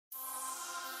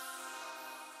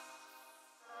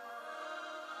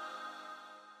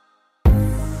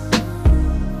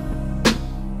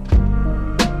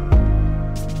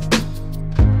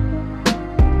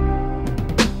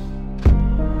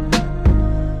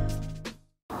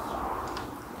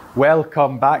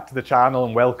Welcome back to the channel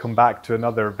and welcome back to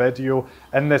another video.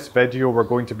 In this video we're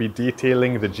going to be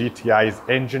detailing the GTI's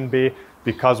engine bay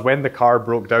because when the car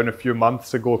broke down a few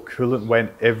months ago, coolant went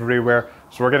everywhere.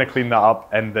 So we're going to clean that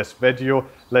up in this video.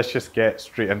 Let's just get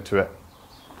straight into it.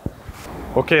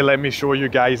 Okay, let me show you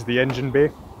guys the engine bay.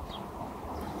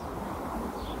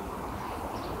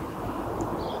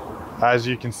 As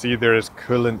you can see, there is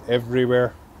coolant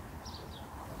everywhere.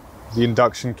 The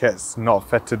induction kit's not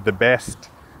fitted the best.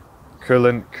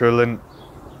 Coolant,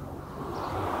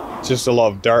 just a lot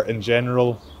of dirt in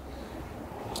general.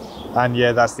 And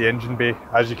yeah, that's the engine bay.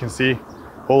 As you can see,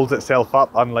 holds itself up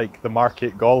unlike the Mark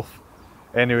 8 Golf.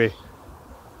 Anyway,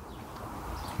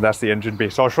 that's the engine bay.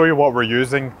 So I'll show you what we're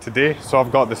using today. So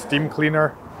I've got the steam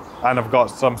cleaner and I've got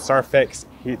some Surfex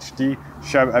HD.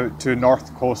 Shout out to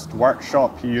North Coast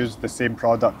Workshop, he used the same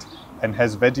product in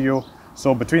his video.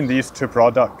 So between these two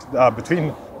products,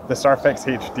 between the Surfex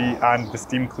HD and the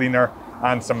steam cleaner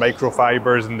and some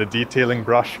microfibers and the detailing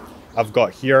brush I've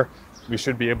got here, we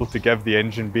should be able to give the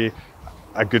engine bay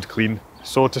a good clean.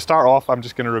 So to start off, I'm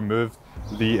just going to remove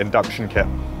the induction kit.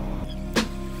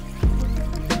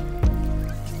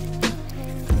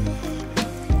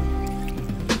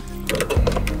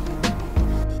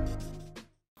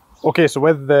 Okay, so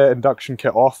with the induction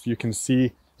kit off, you can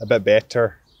see a bit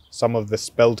better some of the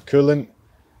spilled coolant,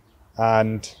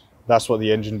 and that's what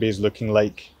the engine bay is looking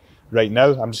like right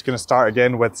now. I'm just going to start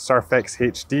again with Surfex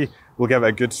HD. We'll give it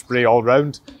a good spray all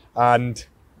round, and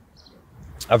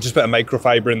I've just put a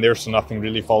microfiber in there so nothing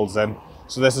really falls in.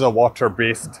 So this is a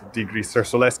water-based degreaser,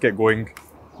 so let's get going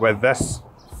with this.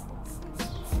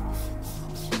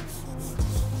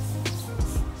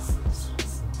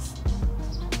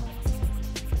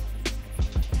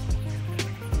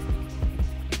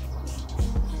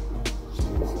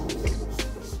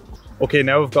 Okay,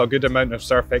 now we've got a good amount of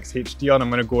Surfex HD on,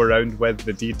 I'm going to go around with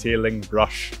the detailing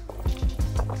brush.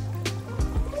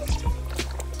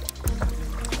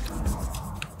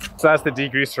 So that's the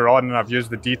degreaser on and I've used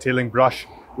the detailing brush.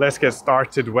 Let's get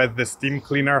started with the steam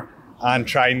cleaner and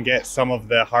try and get some of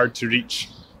the hard to reach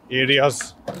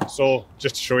areas. So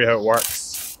just to show you how it works.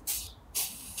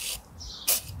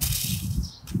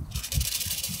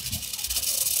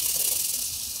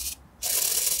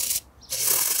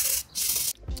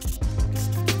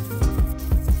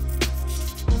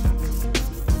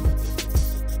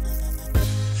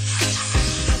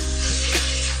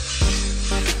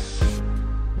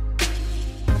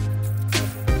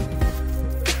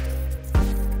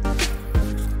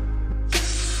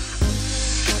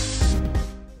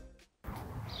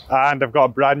 And I've got a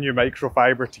brand new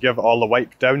microfiber to give it all a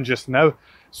wipe down just now.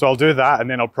 So I'll do that and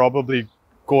then I'll probably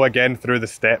go again through the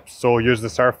steps. So use the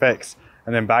Surfex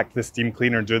and then back to the steam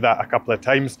cleaner and do that a couple of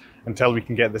times until we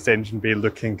can get this engine bay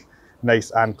looking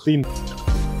nice and clean.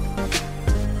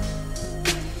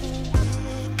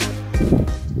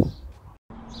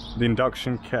 The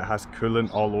induction kit has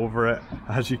coolant all over it.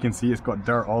 As you can see, it's got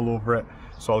dirt all over it.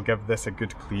 So I'll give this a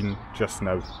good clean just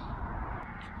now.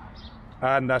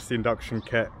 And that's the induction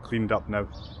kit cleaned up now.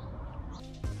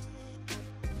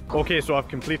 Okay, so I've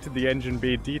completed the engine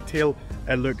bay detail.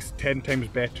 It looks 10 times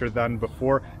better than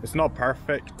before. It's not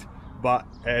perfect, but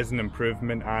it is an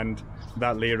improvement and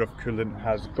that layer of coolant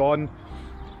has gone.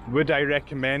 Would I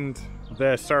recommend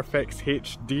the Surfex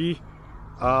HD?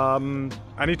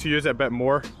 I need to use it a bit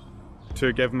more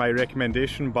to give my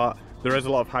recommendation, but there is a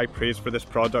lot of high praise for this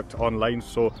product online,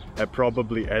 so it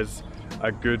probably is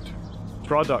a good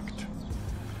product.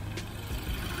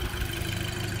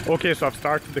 Okay, so I've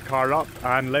started the car up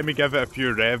and let me give it a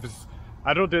few revs.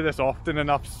 I don't do this often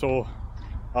enough, so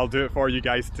I'll do it for you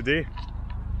guys today.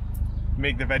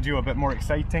 Make the video a bit more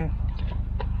exciting.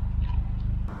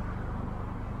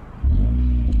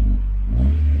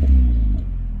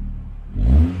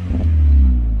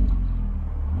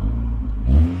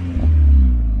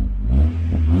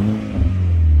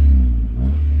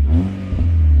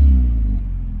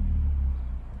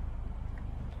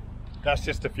 That's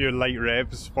just a few light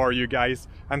revs for you guys.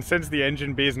 And since the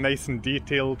engine bay is nice and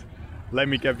detailed, let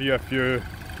me give you a few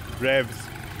revs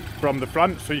from the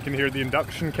front so you can hear the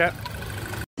induction kit.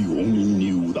 You only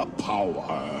knew the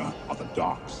power of the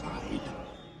dark side.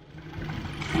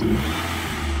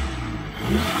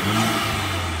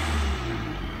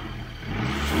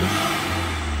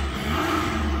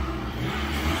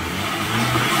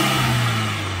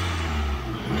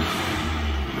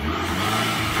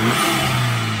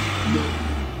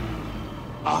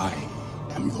 I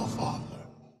am your father.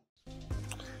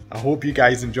 I hope you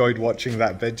guys enjoyed watching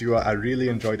that video. I really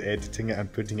enjoyed editing it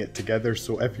and putting it together.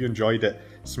 So if you enjoyed it,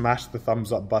 smash the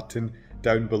thumbs up button,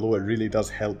 down below. It really does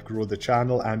help grow the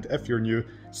channel, and if you're new,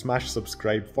 smash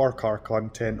subscribe for car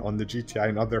content on the GTI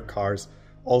and other cars,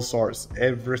 all sorts,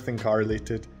 everything car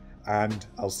related, and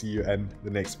I'll see you in the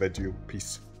next video.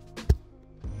 Peace.